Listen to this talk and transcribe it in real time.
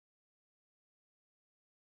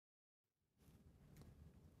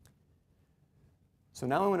So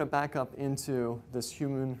now I want to back up into this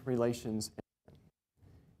human relations.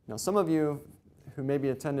 Now some of you who maybe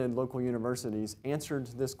attended local universities answered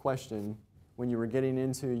this question when you were getting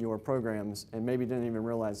into your programs and maybe didn't even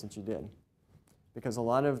realize that you did. Because a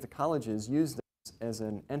lot of the colleges use this as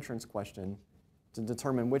an entrance question to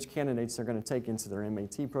determine which candidates they're going to take into their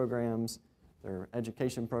MAT programs, their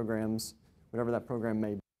education programs, whatever that program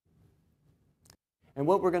may be. And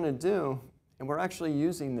what we're going to do, and we're actually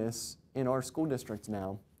using this in our school district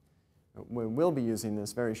now, we will be using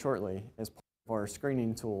this very shortly as part of our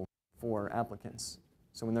screening tool for applicants.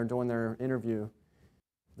 So when they're doing their interview,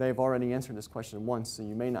 they've already answered this question once, so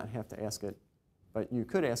you may not have to ask it, but you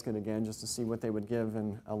could ask it again just to see what they would give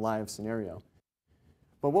in a live scenario.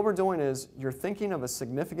 But what we're doing is you're thinking of a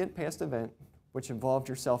significant past event which involved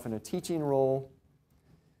yourself in a teaching role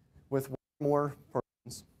with one or more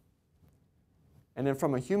persons. And then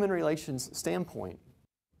from a human relations standpoint,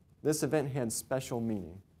 this event had special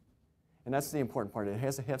meaning. And that's the important part. It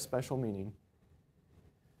has to have special meaning.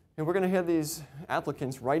 And we're going to have these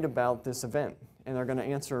applicants write about this event, and they're going to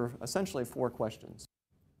answer essentially 4 questions.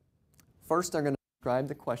 First, they're going to describe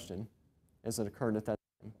the question as it occurred at that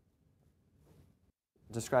time.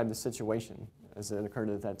 Describe the situation as it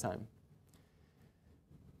occurred at that time.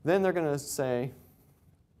 Then they're going to say,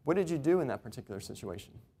 what did you do in that particular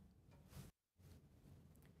situation?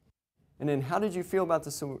 And then how did you feel about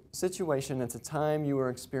the situation at the time you were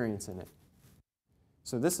experiencing it?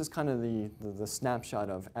 So this is kind of the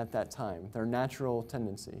snapshot of at that time, their natural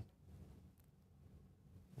tendency.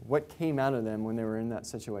 What came out of them when they were in that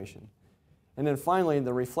situation? And then finally,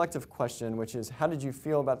 the reflective question, which is how did you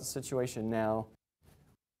feel about the situation now?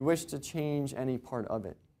 You wish to change any part of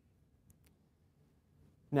it.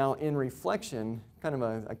 Now in reflection, kind of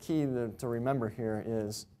a key to remember here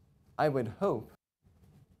is I would hope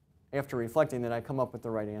after reflecting that I come up with the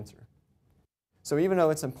right answer. So even though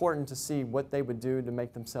it's important to see what they would do to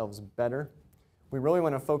make themselves better, we really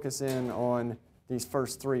want to focus in on these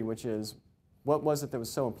first 3, which is what was it that was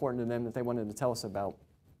so important to them that they wanted to tell us about?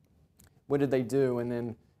 What did they do? And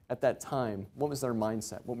then at that time, what was their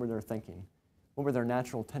mindset? What were they thinking? What were their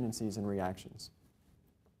natural tendencies and reactions?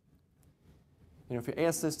 You know, if you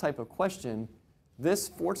ask this type of question, this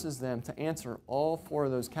forces them to answer all 4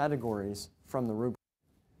 of those categories from the rubric.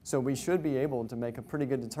 So we should be able to make a pretty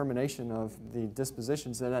good determination of the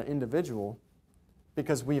dispositions of that individual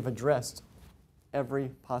because we've addressed every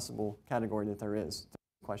possible category that there is to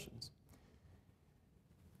questions.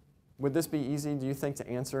 Would this be easy, do you think, to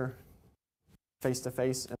answer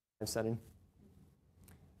face-to-face in a setting?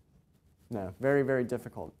 No, very, very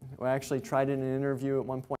difficult. We actually tried it in an interview at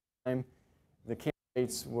one point in time. The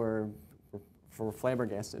candidates were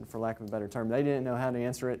flabbergasted, for lack of a better term. They didn't know how to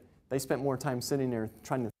answer it. They spent more time sitting there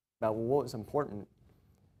trying to think about well, what was important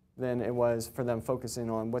than it was for them focusing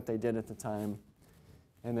on what they did at the time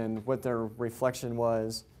and then what their reflection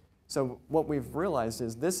was. So what we've realized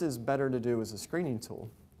is this is better to do as a screening tool.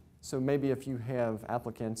 So maybe if you have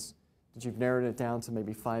applicants that you've narrowed it down to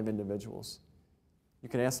maybe 5 individuals, you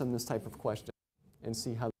can ask them this type of question and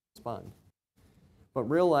see how they respond. But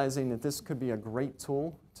realizing that this could be a great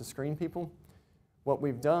tool to screen people, what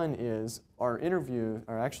we've done is our interview,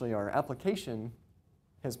 or actually our application,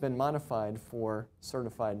 has been modified for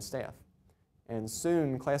certified staff. And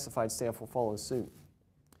soon classified staff will follow suit.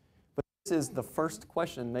 But this is the first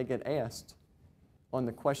question they get asked on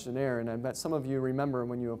the questionnaire. And I bet some of you remember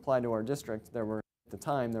when you applied to our district, at the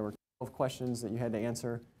time, there were 12 questions that you had to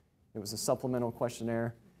answer. It was a supplemental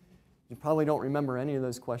questionnaire. You probably don't remember any of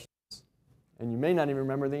those questions. And you may not even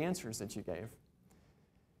remember the answers that you gave.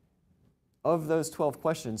 Of those 12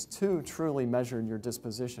 questions, 2 truly measured your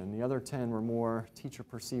disposition. The other 10 were more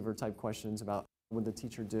teacher-perceiver type questions about what would the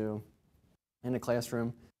teacher do in a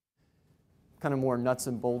classroom. Kind of more nuts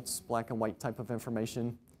and bolts, black and white type of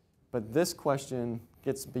information. But this question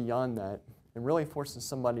gets beyond that and really forces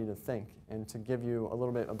somebody to think and to give you a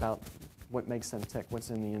little bit about what makes them tick, what's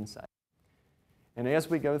in the inside. And as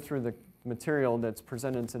we go through the material that's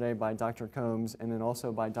presented today by Dr. Combs and then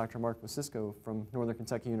also by Dr. Mark Wasisco from Northern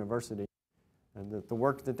Kentucky University, the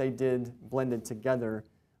work that they did blended together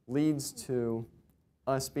leads to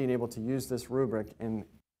us being able to use this rubric and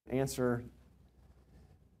answer,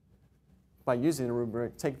 by using the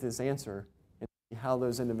rubric, take this answer and see how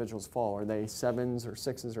those individuals fall. Are they 7s or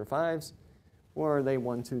 6s or 5s? Or are they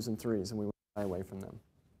 1s, 2s, and 3s and we shy away from them?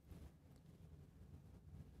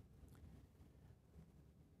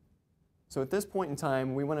 So at this point in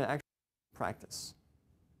time, we want to actually practice.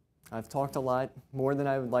 I've talked a lot, more than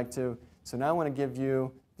I would like to. So now I want to give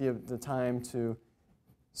you the time to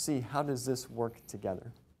see how does this work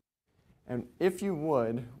together. And if you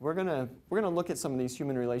would, we're gonna look at some of these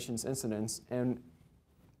human relations incidents, and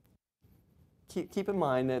keep in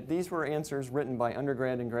mind that these were answers written by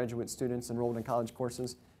undergrad and graduate students enrolled in college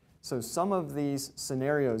courses. So some of these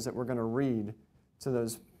scenarios that we're going to read to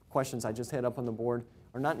those questions I just had up on the board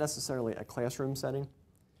are not necessarily a classroom setting,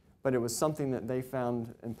 but it was something that they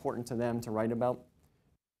found important to them to write about.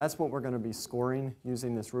 That's what we're going to be scoring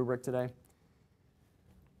using this rubric today.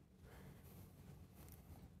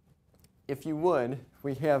 If you would,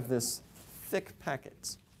 we have this thick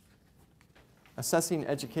packet, Assessing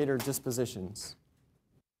Educator Dispositions.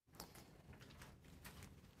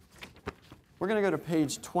 We're going to go to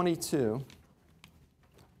page 22.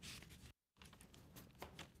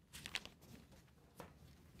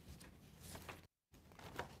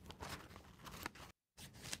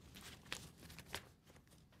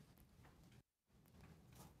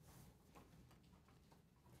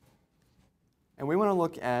 And we want to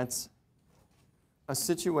look at a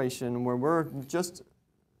situation where we're just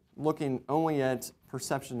looking only at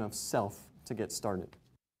perception of self to get started.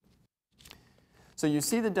 So you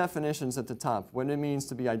see the definitions at the top, what it means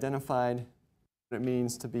to be identified, what it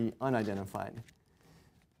means to be unidentified.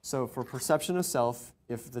 So for perception of self,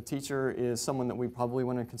 if the teacher is someone that we probably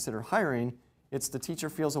want to consider hiring, it's the teacher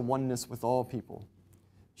feels a oneness with all people.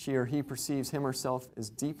 She or he perceives him or herself as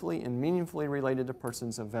deeply and meaningfully related to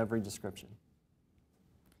persons of every description.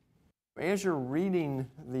 As you're reading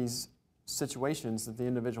these situations that the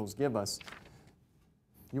individuals give us,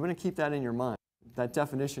 you want to keep that in your mind. That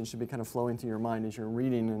definition should be kind of flowing through your mind as you're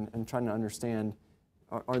reading and trying to understand,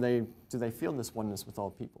 do they feel this oneness with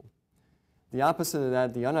all people? The opposite of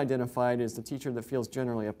that, the unidentified, is the teacher that feels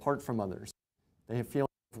generally apart from others. They feel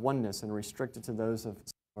oneness and restricted to those of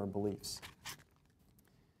our beliefs.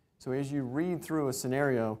 So as you read through a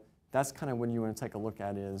scenario, that's kind of when you want to take a look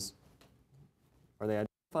at is, are they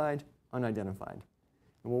identified, unidentified?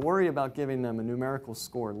 And we'll worry about giving them a numerical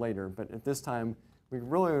score later, but at this time, we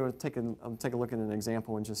really want to take a look at an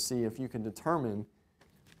example and just see if you can determine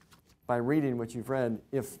by reading what you've read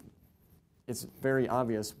if it's very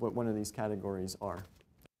obvious what one of these categories are.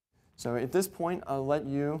 So at this point, I'll let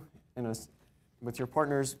you, with your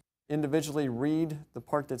partners, individually read the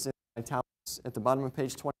part that's in italics at the bottom of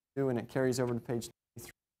page 22, and it carries over to page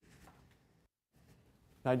 23.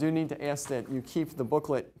 Now, I do need to ask that you keep the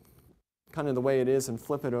booklet kind of the way it is and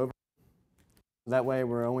flip it over. That way,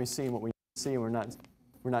 we're only seeing what we see, and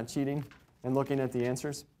we're not cheating and looking at the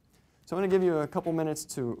answers. So I'm going to give you a couple minutes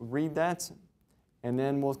to read that, and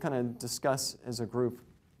then we'll kind of discuss as a group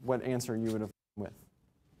what answer you would have gone with.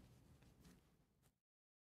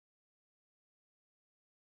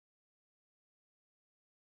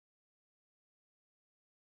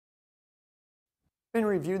 Having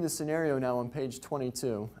reviewed the scenario now on page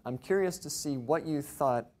 22, I'm curious to see what you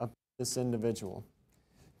thought of this individual.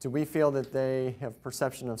 Do we feel that they have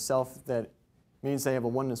perception of self that means they have a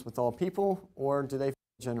oneness with all people, or do they feel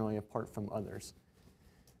generally apart from others?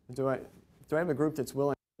 Do I have a group that's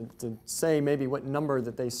willing to say maybe what number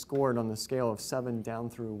that they scored on the scale of 7 down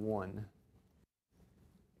through 1?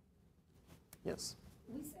 Yes?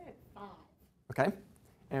 We said 5. Okay.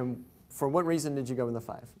 And for what reason did you go with the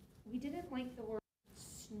 5? We didn't like the word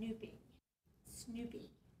snooping. Snoopy.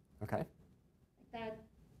 Okay. That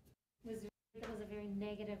was a very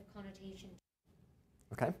negative connotation.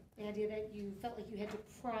 Okay. The idea that you felt like you had to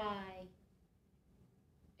pry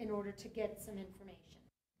in order to get some information.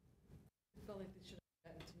 I felt like they should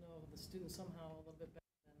have gotten to know the student somehow a little bit better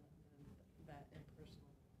than that impersonal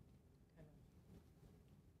kind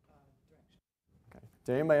of direction. Okay.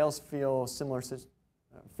 Did anybody else feel similar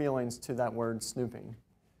feelings to that word snooping?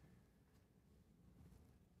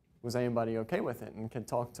 Was anybody okay with it and could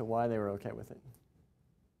talk to why they were okay with it?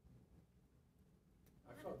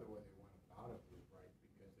 I felt the way they went about it was right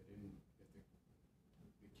because they didn't.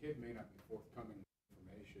 The kid may not be forthcoming with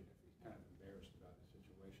information if he's kind of embarrassed about the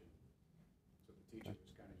situation. So the teacher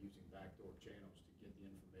was kind of using backdoor channels to get the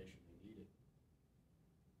information they needed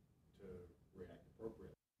to react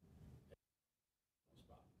appropriately.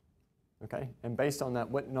 Okay. And based on that,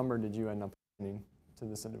 what number did you end up giving to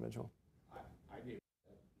this individual? I gave it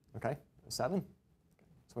Okay. A 7?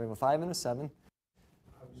 So we have a 5 and a 7.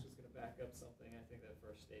 I was just going to back up something. I think that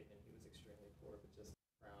first statement, he was extremely poor, but just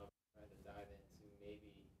proud, trying to dive into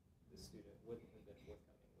maybe the student wouldn't have been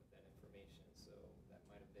forthcoming with that information, so that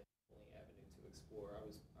might have been the only avenue to explore. I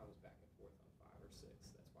was back and forth on 5 or 6.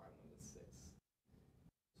 That's why I went with 6.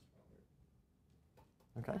 Stronger.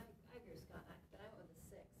 Okay. I agree with Scott, but I went with a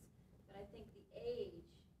 6. But I think the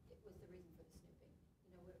age was the reason for the snooping.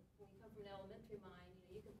 You know, when you come from an elementary mind, you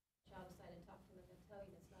know, you can pull a child aside and talk to them and tell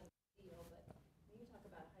you it's not a big deal. But when you talk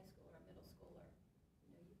about a high school or a middle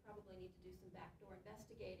probably need to do some backdoor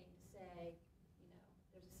investigating to say,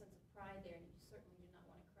 there's a sense of pride there, and you certainly do not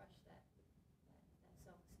want to crush that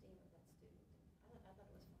self-esteem of that student. And I thought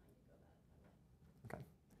it was fine to go about it that way. Okay.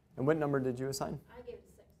 And what number did you assign? I gave it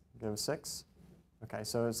a 6. Give a 6? Okay,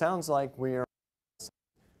 so it sounds like we are.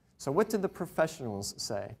 So what did the professionals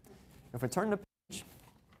say? If we turn the page,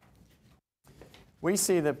 we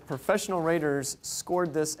see that professional raters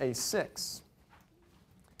scored this a 6.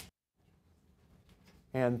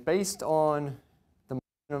 And based on the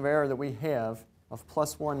margin of error that we have of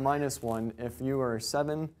 +1, -1, if you were a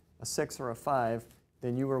 7, a 6, or a 5,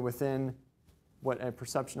 then you were within what a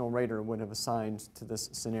perceptual rater would have assigned to this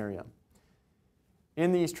scenario.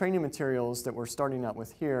 In these training materials that we're starting out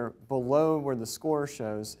with here, below where the score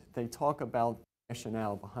shows, they talk about the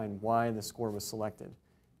rationale behind why the score was selected.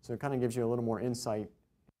 So it kind of gives you a little more insight,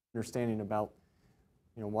 understanding about,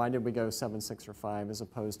 why did we go 7, 6, or 5 as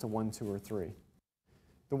opposed to 1, 2, or 3.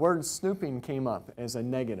 The word snooping came up as a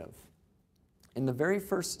negative. In the very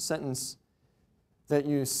first sentence that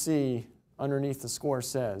you see underneath the score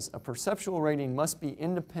says, a perceptual rating must be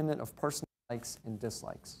independent of personal likes and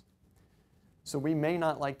dislikes. So we may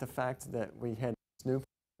not like the fact that we had snoop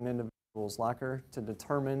in an individual's locker to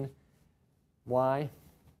determine why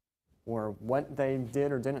or what they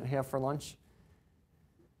did or didn't have for lunch.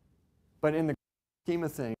 But in the scheme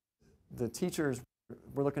of things, the teachers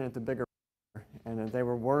were looking at the bigger picture, and they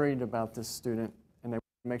were worried about this student, and they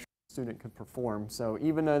wanted to make sure the student could perform. So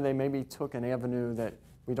even though they maybe took an avenue that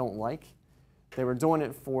we don't like, they were doing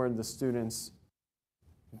it for the student's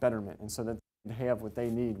betterment, and so that they could have what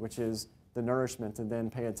they need, which is the nourishment to then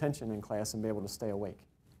pay attention in class and be able to stay awake.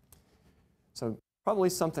 So probably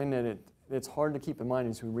something that it's hard to keep in mind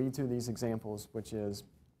as we read through these examples, which is,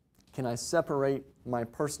 can I separate my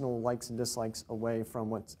personal likes and dislikes away from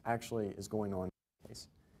what actually is going on in the case?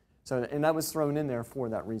 So, and that was thrown in there for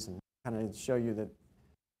that reason, kind of show you that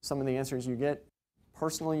some of the answers you get,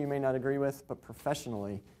 personally you may not agree with, but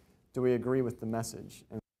professionally, do we agree with the message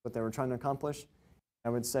and what they were trying to accomplish? I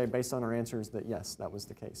would say, based on our answers, that yes, that was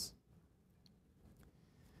the case.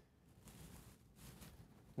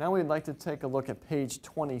 Now we'd like to take a look at page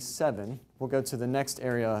 27. We'll go to the next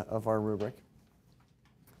area of our rubric.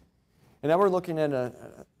 And now we're looking at an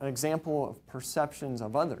example of perceptions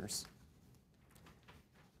of others.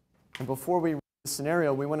 And before we read the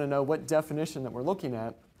scenario, we want to know what definition that we're looking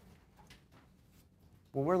at.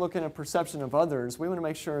 When we're looking at perception of others, we want to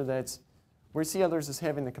make sure that we see others as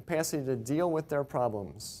having the capacity to deal with their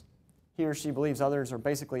problems. He or she believes others are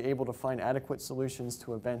basically able to find adequate solutions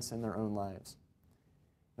to events in their own lives.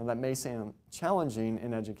 Now that may sound challenging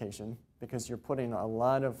in education because you're putting a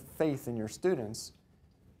lot of faith in your students,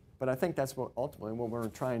 but I think that's what ultimately what we're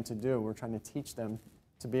trying to do. We're trying to teach them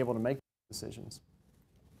to be able to make decisions.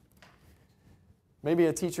 Maybe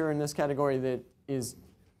a teacher in this category that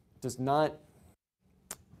does not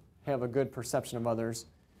have a good perception of others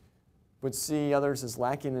would see others as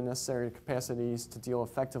lacking the necessary capacities to deal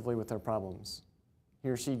effectively with their problems. He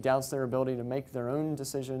or she doubts their ability to make their own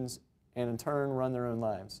decisions and in turn run their own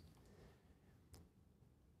lives.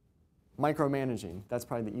 Micromanaging, that's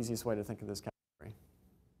probably the easiest way to think of this category.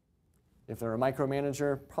 If they're a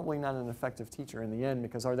micromanager, probably not an effective teacher in the end,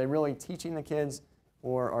 because are they really teaching the kids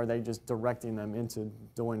or are they just directing them into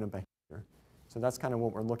doing a behavior? So that's kind of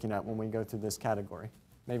what we're looking at when we go through this category.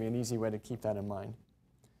 Maybe an easy way to keep that in mind.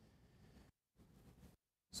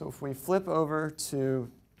 So if we flip over to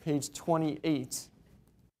page 28,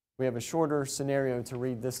 we have a shorter scenario to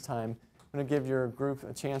read this time. I'm going to give your group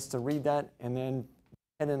a chance to read that and then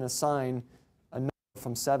head and assign a number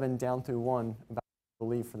from 7 down through 1 about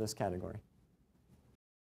belief for this category.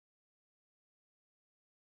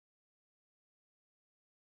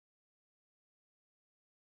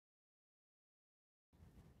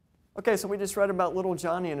 Okay, so we just read about little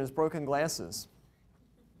Johnny and his broken glasses.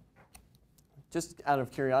 Just out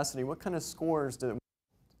of curiosity, what kind of scores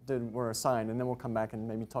were assigned? And then we'll come back and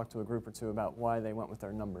maybe talk to a group or two about why they went with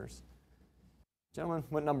their numbers. Gentlemen,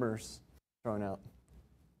 what numbers thrown out?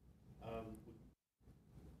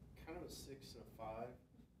 Kind of a 6 and a 5.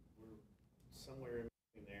 We're somewhere in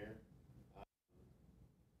between there.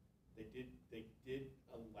 They did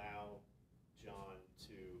allow John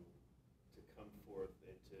to come forth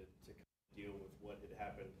and to deal with what had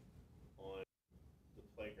happened on the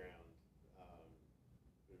playground.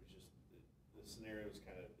 It was just the scenario was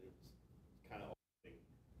kind of opening.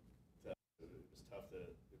 It was tough to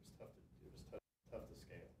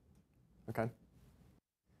scale. Okay.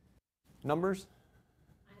 Numbers?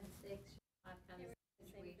 I have a 6. I've kind of the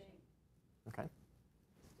same thing. Okay.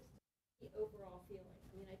 It's just the overall feeling. I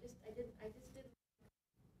mean, I just didn't.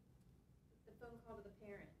 The phone call talk with the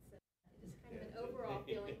parents. So it's kind of an overall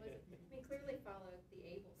feeling was, I mean, clearly follow the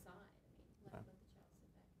able side. I mean, let the child sit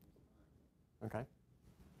back and respond. Okay.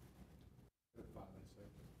 5 and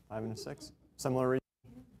 6. 5 and 6. Similar reason?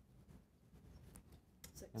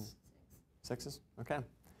 6. Sixes? Okay.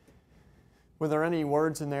 Were there any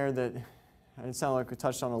words in there that, it sounded like we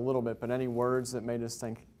touched on a little bit, but any words that made us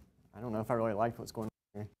think, I don't know if I really liked what's going on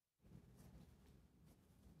here?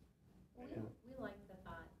 We like the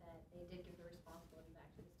thought that they did give the responsibility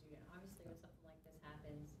back to the student. Obviously, when something like this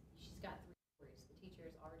happens, she's got 3 stories. The teacher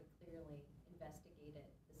has already clearly investigated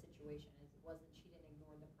the situation. It wasn't, she didn't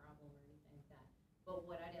ignore the problem or anything like that. But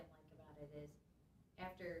what I didn't like about it is,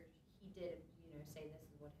 after he did, say this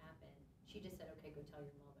is what happened, she just said, okay, go tell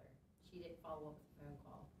your mother. She didn't follow up with a phone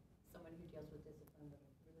call. Someone who deals with discipline would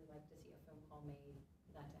really like to see a phone call made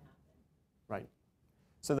for that to happen. Right.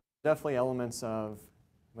 So there's definitely elements of,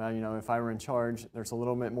 well, if I were in charge, there's a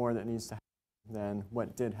little bit more that needs to happen than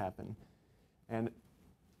what did happen. And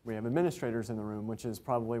we have administrators in the room, which is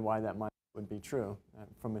probably why that would be true.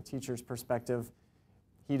 From a teacher's perspective,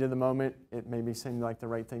 heat of the moment, it maybe seemed like the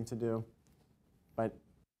right thing to do. But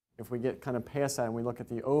if we get kind of past that and we look at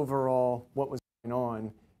the overall what was going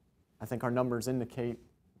on, I think our numbers indicate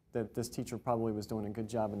that this teacher probably was doing a good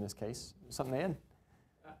job in this case. Something to add?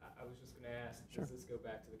 I was just going to ask, Sure. does this go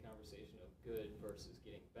back to the conversation of good versus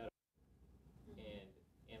getting better? And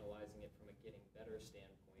analyzing it from a getting better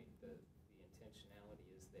standpoint, the intentionality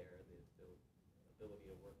is there, the ability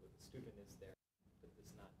to work with the student is there, but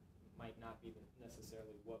this might not be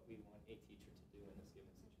necessarily what we want a teacher to do in this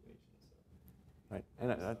given situation. So. Right, and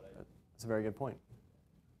that's a very good point.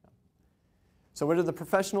 So what did the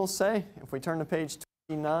professionals say? If we turn to page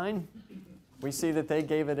 29, we see that they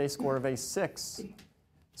gave it a score of a 6.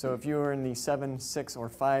 So if you were in the 7, 6, or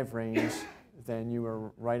 5 range, then you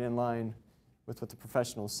were right in line with what the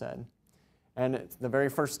professionals said. And the very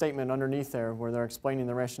first statement underneath there, where they're explaining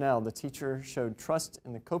the rationale, the teacher showed trust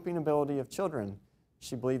in the coping ability of children.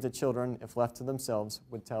 She believed that children, if left to themselves,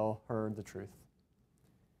 would tell her the truth.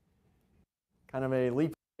 Kind of a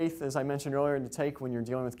leap of faith, as I mentioned earlier, to take when you're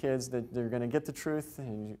dealing with kids, that they're going to get the truth.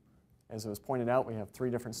 And as it was pointed out, we have 3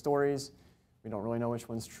 different stories. We don't really know which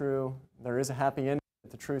one's true. There is a happy ending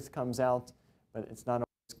that the truth comes out, but it's not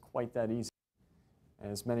always quite that easy,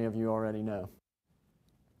 as many of you already know.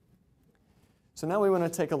 So now we want to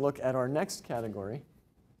take a look at our next category,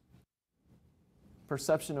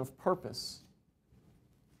 perception of purpose.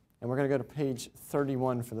 And we're going to go to page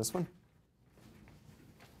 31 for this one.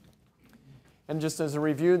 And just as a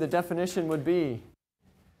review, the definition would be,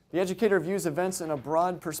 the educator views events in a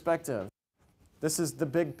broad perspective. This is the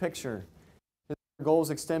big picture. His goals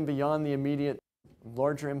extend beyond the immediate,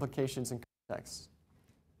 larger implications and context.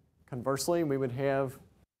 Conversely, we would have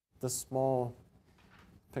the small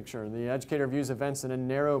picture. The educator views events in a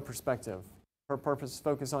narrow perspective. Her purpose is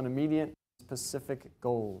focused on immediate, specific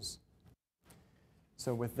goals.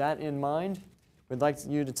 So with that in mind, we'd like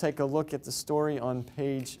you to take a look at the story on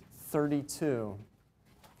page 32.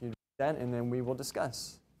 If you do that, and then we will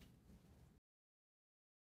discuss.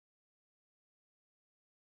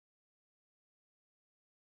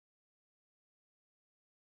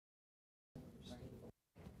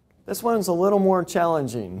 This one's a little more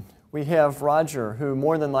challenging. We have Roger, who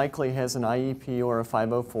more than likely has an IEP or a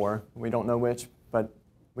 504. We don't know which, but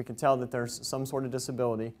we can tell that there's some sort of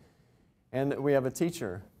disability. And we have a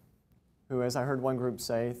teacher who, as I heard one group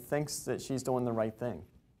say, thinks that she's doing the right thing.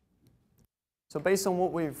 So based on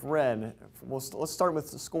what we've read, let's start with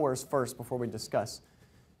the scores first before we discuss.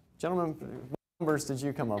 Gentlemen, what numbers did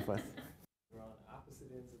you come up with? We're on opposite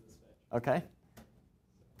ends of the spectrum. Okay.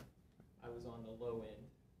 I was on the low end,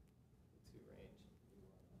 the 2 range.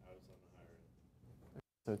 I was on the higher end.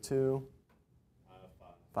 So 2,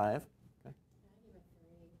 5. Okay. I give it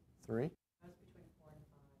 3. I was between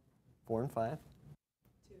 4 and 5.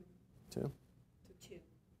 2. 2. 2.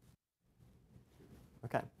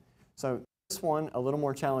 Okay. So this one, a little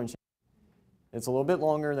more challenging. It's a little bit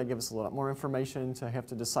longer. They give us a lot more information to have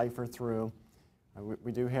to decipher through.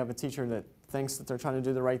 We do have a teacher that thinks that they're trying to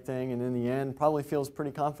do the right thing, and in the end probably feels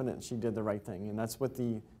pretty confident she did the right thing. And that's what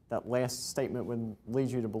that last statement would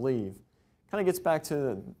lead you to believe. Kind of gets back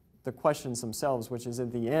to the questions themselves, which is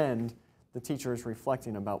at the end, the teacher is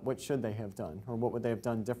reflecting about what should they have done, or what would they have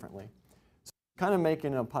done differently. So kind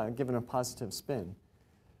of giving a positive spin.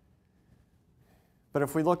 But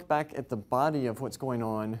if we look back at the body of what's going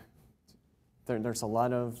on, there's a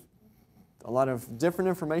lot of different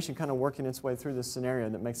information kind of working its way through this scenario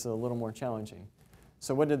that makes it a little more challenging.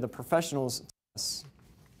 So what did the professionals tell us?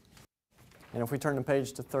 And if we turn the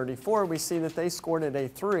page to 34, we see that they scored it a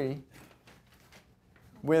 3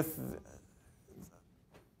 with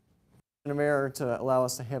of error to allow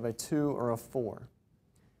us to have a 2 or a 4.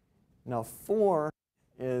 Now 4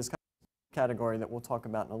 is kind of a category that we'll talk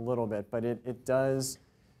about in a little bit, but it does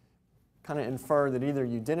kind of infer that either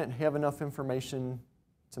you didn't have enough information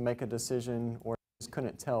to make a decision or just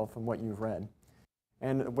couldn't tell from what you've read.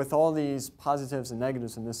 And with all these positives and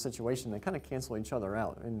negatives in this situation, they kind of cancel each other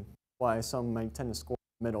out, and why some might tend to score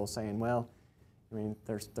in the middle saying, well, I mean,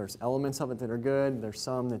 there's elements of it that are good, there's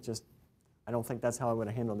some that just, I don't think that's how I would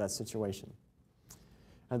have handled that situation.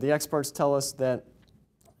 The experts tell us that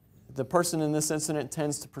the person in this incident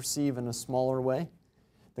tends to perceive in a smaller way.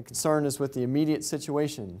 The concern is with the immediate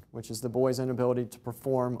situation, which is the boy's inability to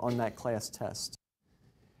perform on that class test.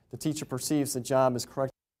 The teacher perceives the job as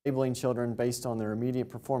correctly labeling children based on their immediate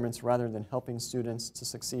performance rather than helping students to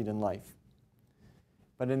succeed in life.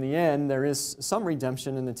 But in the end, there is some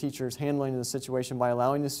redemption in the teacher's handling of the situation by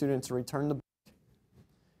allowing the student to return the book.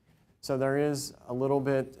 So there is a little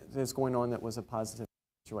bit that's going on that was a positive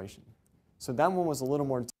situation. So that one was a little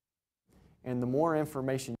more, and the more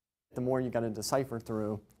information, the more you got to decipher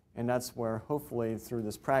through, and that's where hopefully through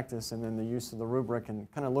this practice and then the use of the rubric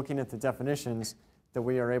and kind of looking at the definitions that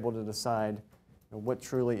we are able to decide what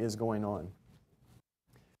truly is going on.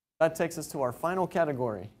 That takes us to our final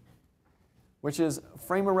category, which is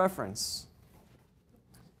frame of reference.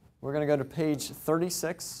 We're going to go to page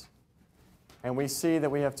 36, and we see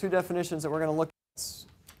that we have two definitions that we're going to look at.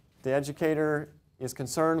 The educator is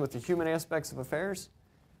concerned with the human aspects of affairs.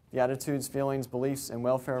 The attitudes, feelings, beliefs, and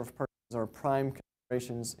welfare of persons are prime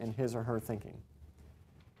considerations in his or her thinking.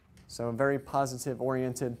 So very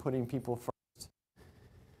positive-oriented, putting people first.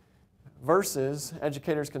 Versus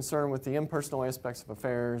educators concerned with the impersonal aspects of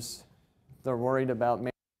affairs. They're worried about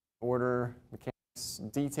order, mechanics,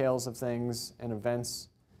 details of things and events.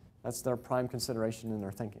 That's their prime consideration in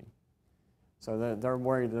their thinking. So they're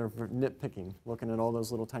worried, they're nitpicking, looking at all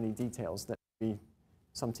those little tiny details that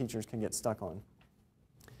some teachers can get stuck on.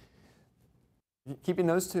 Keeping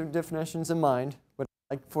those two definitions in mind, what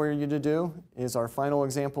I'd like for you to do is our final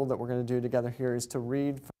example that we're going to do together here is to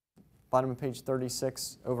read from the bottom of page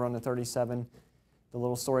 36 over on the 37, the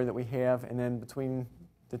little story that we have, and then between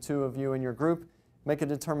the two of you and your group, make a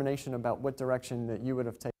determination about what direction that you would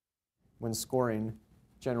have taken when scoring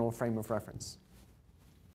general frame of reference.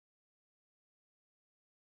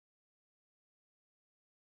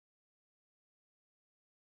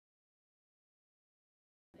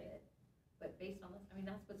 But based on this, I mean,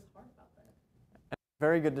 that's what's hard about that.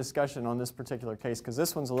 Very good discussion on this particular case, because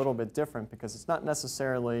this one's a little bit different because it's not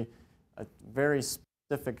necessarily a very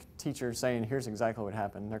specific teacher saying, here's exactly what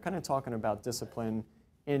happened. They're kind of talking about discipline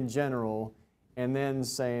in general and then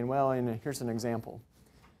saying, well, and here's an example.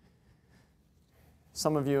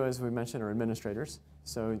 Some of you, as we mentioned, are administrators,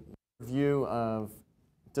 so your view of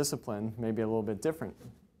discipline may be a little bit different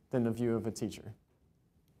than the view of a teacher.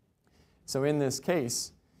 So in this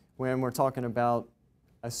case, when we're talking about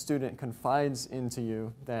a student confides into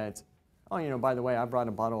you that, oh, you know, by the way, I brought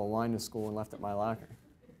a bottle of wine to school and left it in my locker.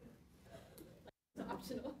 It's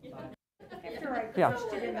optional. After I Yeah.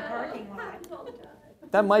 crushed it in the parking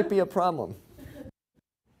lot. That might be a problem.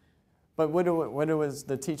 But what does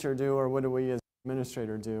the teacher do, or what do we as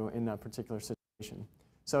administrator do in that particular situation?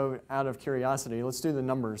 So out of curiosity, let's do the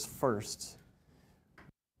numbers first.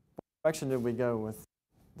 What direction did we go with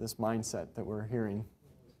this mindset that we're hearing?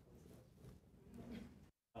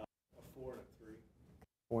 4 and a 3.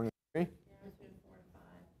 4 and a 3? Yeah, between 4 and 5.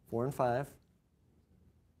 4 and 5?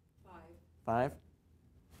 5, 5?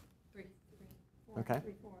 3. Okay.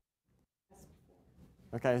 3, 4.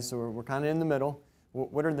 Okay, so we're kind of in the middle.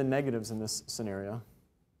 What are the negatives in this scenario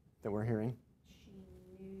that we're hearing? She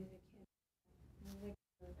knew the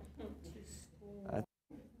kid to school. I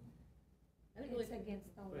think It's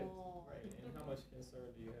against the But- law. Right, and how much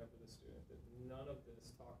concern do you have with the student that none of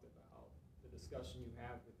this talked about the discussion you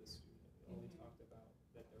have with the student? It only talked about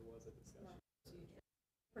that there was a discussion.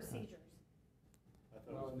 Procedures. I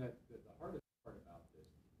thought Well, it and was, the hardest part about this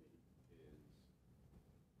to me is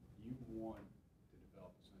you want to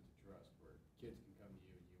develop a sense of trust where kids can come to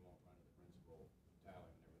you and you won't run to the principal,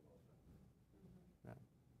 tally them every little thing. Yeah.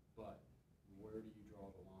 But where do you draw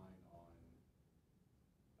the line on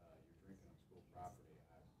you're drinking on school property?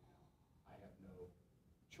 I have no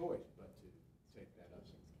choice but to take that up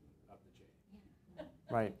the chain.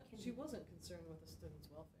 Right. She wasn't concerned with the student's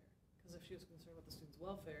welfare, because if she was concerned with the student's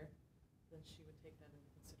welfare, then she would take that into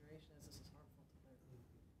consideration as this is harmful to their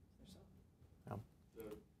self.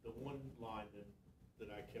 the one line that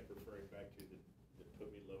I kept referring back to that put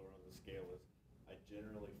me lower on the scale is I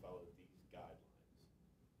generally follow these guidelines.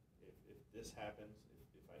 If this happens,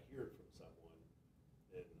 if I hear it from someone,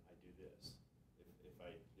 then I do this.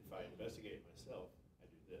 If if I investigate it myself,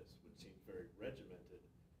 I do this, which seems very regimented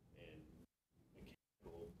and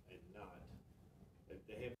mechanical and not.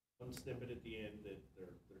 They have one snippet at the end that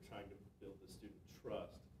they're trying to build the student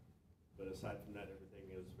trust, but aside from that,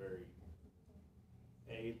 everything is very,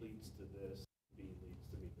 A leads to this, B leads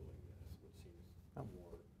to me doing this, which seems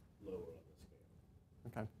more lower on the scale.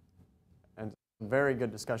 Okay. And very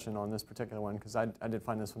good discussion on this particular one, because I did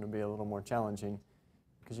find this one to be a little more challenging,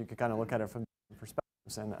 because you could kind of look at it from different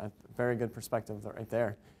perspectives, and a very good perspective right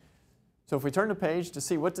there. So if we turn the page to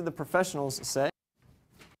see what did the professionals say,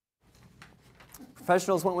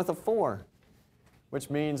 professionals went with a 4, which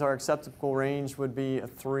means our acceptable range would be a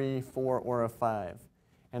 3, 4, or a 5.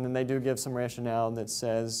 And then they do give some rationale that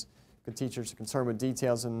says good teachers are concerned with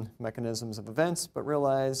details and mechanisms of events, but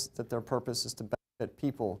realize that their purpose is to benefit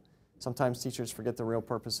people. Sometimes teachers forget the real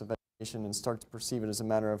purpose of education and start to perceive it as a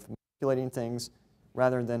matter of manipulating things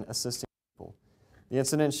rather than assisting people. The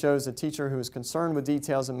incident shows a teacher who is concerned with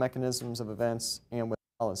details and mechanisms of events and with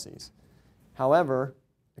policies. However,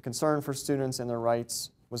 the concern for students and their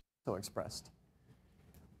rights was also expressed.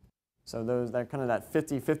 So that kind of that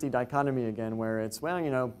 50-50 dichotomy again, where it's, well,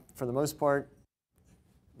 you know, for the most part,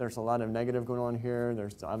 there's a lot of negative going on here.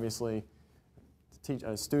 There's obviously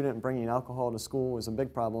a student bringing alcohol to school is a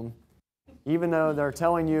big problem. Even though they're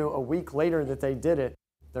telling you a week later that they did it,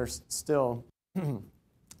 there's still,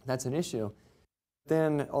 that's an issue.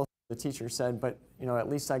 Then also the teacher said, but you know, at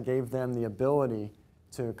least I gave them the ability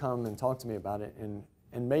to come and talk to me about it, and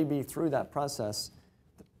maybe through that process,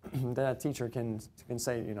 that teacher can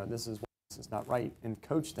say, you know, this is not right, and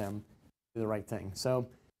coach them to do the right thing. So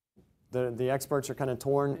the experts are kind of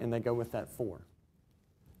torn, and they go with that 4.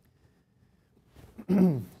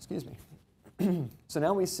 Excuse me. So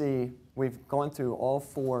now we see we've gone through all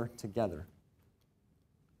 4 together.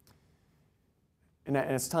 And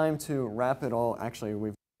it's time to wrap it all. Actually,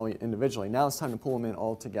 we've done it individually. Now it's time to pull them in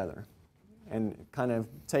all together and kind of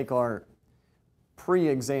take our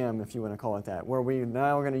pre-exam, if you want to call it that, where we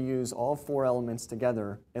now are going to use all 4 elements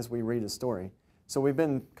together as we read a story. So we've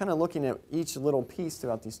been kind of looking at each little piece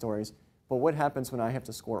throughout these stories, but what happens when I have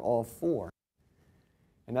to score all 4?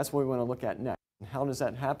 And that's what we want to look at next. And how does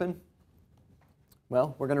that happen?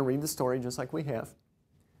 Well, we're going to read the story just like we have.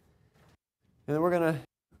 And then we're going to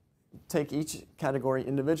take each category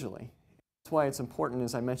individually. That's why it's important,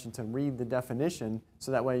 as I mentioned, to read the definition,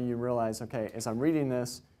 so that way you realize, okay, as I'm reading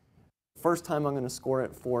this, first time I'm going to score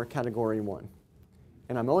it for category 1.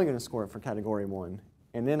 And I'm only going to score it for category 1.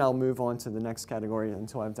 And then I'll move on to the next category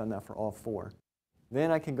until I've done that for all 4. Then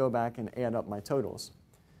I can go back and add up my totals.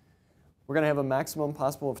 We're going to have a maximum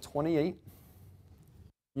possible of 28.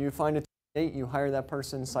 You find a 28, you hire that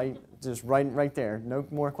person, site just right there. No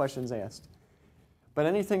more questions asked. But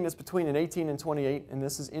anything that's between an 18 and 28, and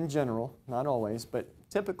this is in general, not always, but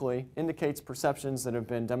typically indicates perceptions that have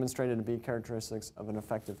been demonstrated to be characteristics of an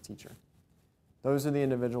effective teacher. Those are the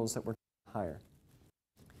individuals that we're going to hire.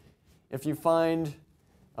 If you find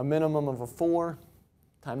a minimum of a 4,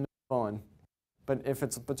 time to move on. But if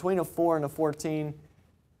it's between a 4 and a 14,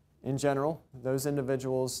 in general, those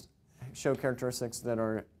individuals show characteristics that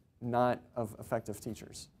are not of effective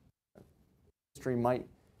teachers. History might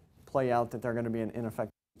play out that they're going to be an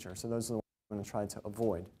ineffective teacher, so those are the ones we're going to try to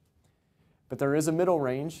avoid. But there is a middle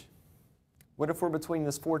range. What if we're between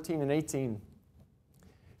this 14 and 18? It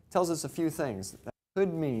tells us a few things. That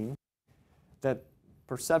could mean that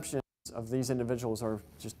perceptions of these individuals are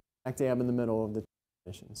just smack dab in the middle of the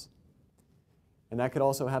definitions. And that could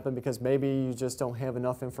also happen because maybe you just don't have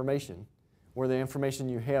enough information, or the information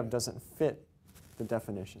you have doesn't fit the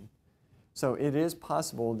definition. So it is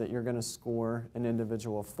possible that you're going to score an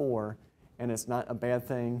individual 4, and it's not a bad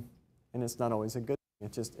thing, and it's not always a good thing.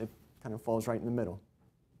 It kind of falls right in the middle.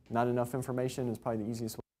 Not enough information is probably the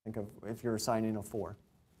easiest way to think of if you're assigning a 4.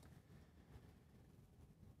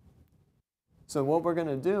 So what we're going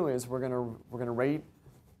to do is we're going to rate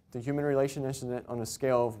the human relation incident on a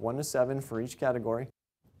scale of 1 to 7 for each category,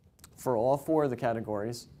 for all 4 of the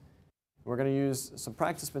categories. We're going to use some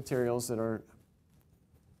practice materials that are,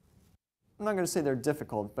 I'm not going to say they're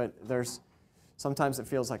difficult, but sometimes it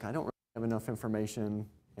feels like I don't really have enough information,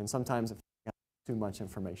 and sometimes it feels like I have too much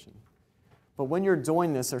information. But when you're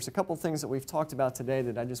doing this, there's a couple things that we've talked about today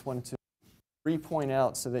that I just wanted to re-point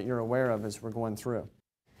out so that you're aware of as we're going through.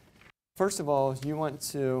 First of all, you want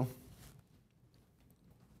to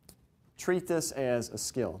treat this as a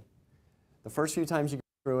skill. The first few times you go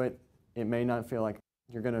through it, it may not feel like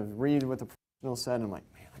you're going to read what the professional said and I'm like,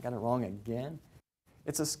 man, I got it wrong again.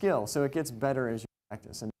 It's a skill, so it gets better as you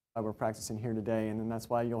practice, and that's why we're practicing here today, and that's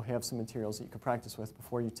why you'll have some materials that you can practice with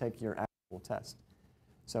before you take your actual test.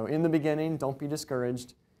 So in the beginning, don't be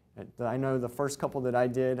discouraged. I know the first couple that I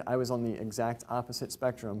did, I was on the exact opposite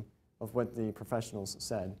spectrum of what the professionals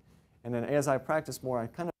said. And then as I practiced more, I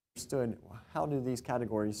kind of understood, how do these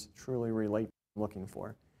categories truly relate to what I'm looking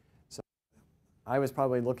for? So I was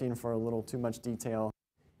probably looking for a little too much detail,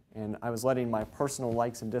 and I was letting my personal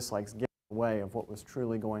likes and dislikes get in the way of what was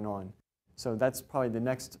truly going on. So that's probably the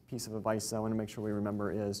next piece of advice that I want to make sure we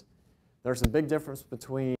remember is there's a big difference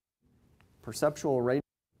between perceptual rating.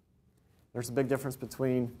 There's a big difference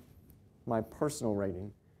between my personal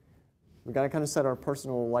rating. We've got to kind of set our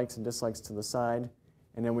personal likes and dislikes to the side,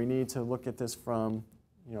 and then we need to look at this from,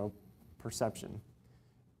 perception.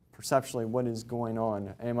 Perceptually, what is going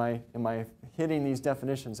on? Am I hitting these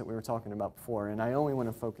definitions that we were talking about before? And I only want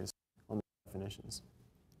to focus on the definitions.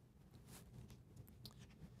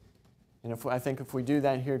 And I think if we do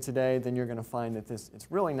that here today, then you're going to find that it's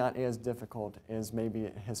really not as difficult as maybe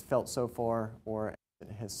it has felt so far or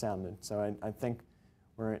it has sounded. So I think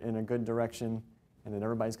we're in a good direction, and that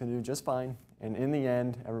everybody's going to do just fine. And in the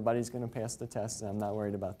end, everybody's going to pass the test, and I'm not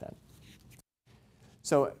worried about that.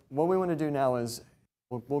 So what we want to do now is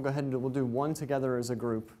we'll go ahead and we'll do one together as a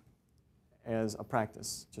group as a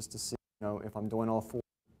practice, just to see if I'm doing all four,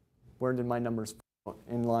 where did my numbers fall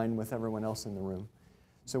in line with everyone else in the room.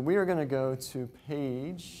 So we are going to go to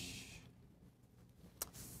page,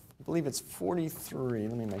 I believe it's 43.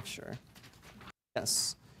 Let me make sure.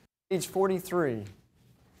 Yes, page 43.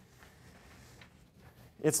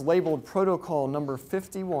 It's labeled protocol number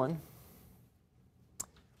 51.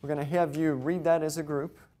 We're going to have you read that as a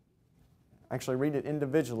group. Actually, read it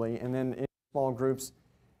individually, and then in small groups,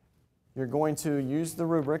 you're going to use the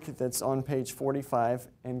rubric that's on page 45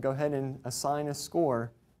 and go ahead and assign a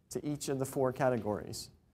score to each of the four categories.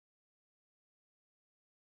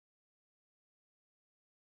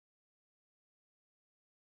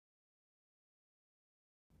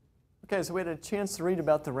 Okay, so we had a chance to read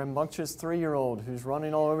about the rambunctious 3-year-old who's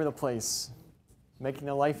running all over the place, making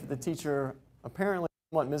the life of the teacher apparently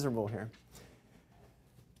somewhat miserable here.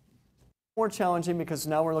 More challenging because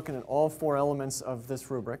now we're looking at all four elements of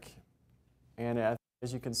this rubric. And as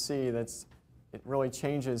you can see, it really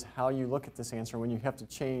changes how you look at this answer when you have to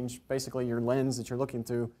change basically your lens that you're looking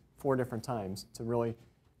through 4 different times to really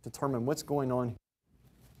determine what's going on here.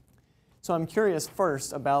 So I'm curious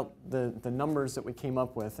first about the numbers that we came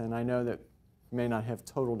up with, and I know that you may not have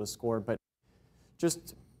total to score, but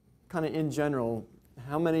just kind of in general,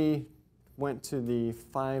 how many went to the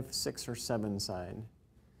 5, 6, or 7 side?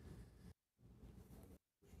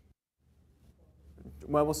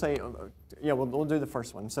 Well, we'll say, yeah, we'll do the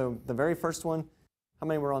first one. So the very first one, how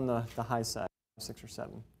many were on the high side, 6 or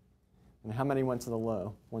 7? And how many went to the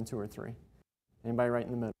low, 1, 2, or 3? Anybody right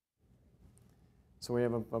in the middle? So we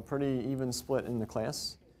have a pretty even split in the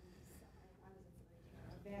class.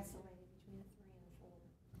 Vacillated between a 3 and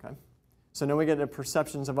a 4. Okay. So now we get the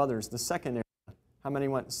perceptions of others. The second area, how many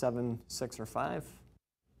went 7, 6, or 5?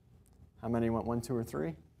 How many went 1, 2, or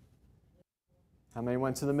 3? How many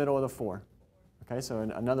went to the middle of the 4? Okay, so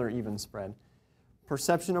another even spread.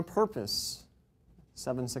 Perception of purpose,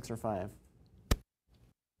 7, 6, or 5?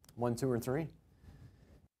 1, 2, or 3?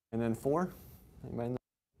 And then 4? Anybody know?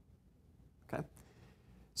 Okay.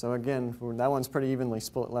 So again, that one's pretty evenly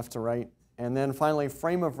split left to right. And then finally,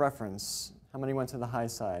 frame of reference. How many went to the high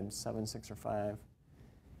side, 7, 6, or 5?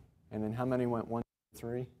 And then how many went 1, 2,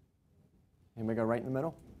 3? Anybody go right in the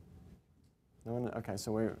middle? No one? Okay,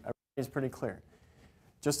 so everybody's pretty clear.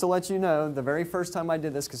 Just to let you know, the very first time I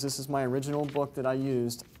did this, because this is my original book that I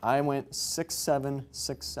used, I went 6, 7,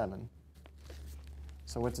 6, 7.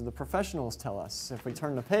 So what did the professionals tell us? If we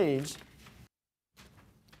turn the page,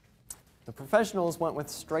 the professionals went with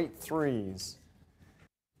straight 3s,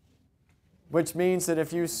 which means that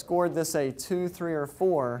if you scored this a 2, 3, or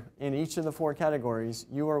 4 in each of the 4 categories,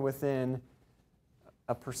 you are within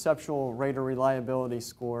a perceptual rate or reliability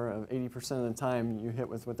score of 80% of the time you hit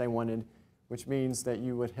with what they wanted, which means that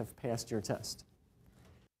you would have passed your test.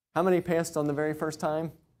 How many passed on the very first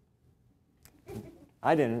time?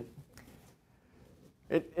 I didn't.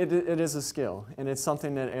 It is a skill, and it's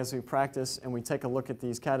something that as we practice and we take a look at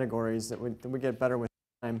these categories that we get better with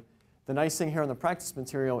time. The nice thing here on the practice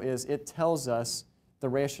material is it tells us the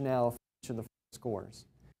rationale for each of the scores.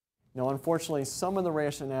 Now, unfortunately, some of the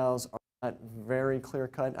rationales are not very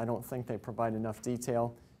clear-cut. I don't think they provide enough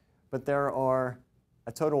detail, but there are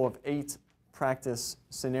a total of 8 practice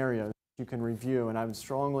scenarios you can review, and I would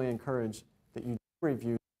strongly encourage that you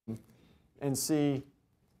review them and see,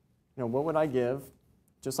 what would I give?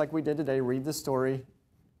 Just like we did today, read the story,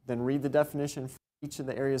 then read the definition for each of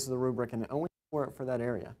the areas of the rubric and only score it for that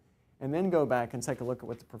area. And then go back and take a look at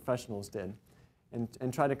what the professionals did.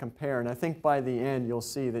 and try to compare. And I think by the end, you'll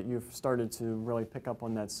see that you've started to really pick up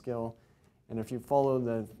on that skill. And if you follow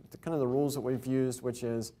the kind of the rules that we've used, which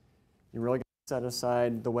is you really got to set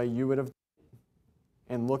aside the way you would have done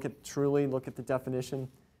it and truly look at the definition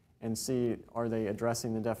and see, are they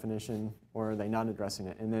addressing the definition or are they not addressing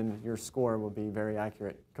it? And then your score will be very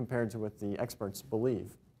accurate compared to what the experts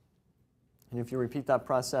believe. And if you repeat that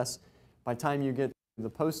process, by the time you get to the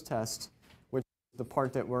post-test, which is the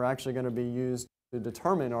part that we're actually going to be used to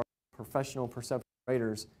determine our professional perceptual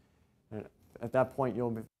raters, at that point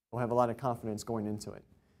you'll have a lot of confidence going into it.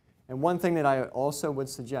 And one thing that I also would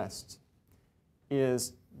suggest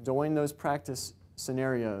is doing those practice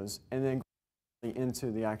scenarios and then going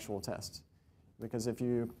into the actual test. Because if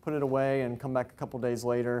you put it away and come back a couple days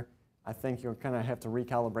later, I think you'll kind of have to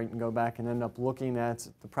recalibrate and go back and end up looking at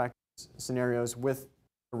the practice scenarios with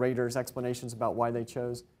the raters' explanations about why they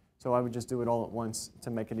chose. So I would just do it all at once to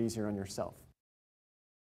make it easier on yourself.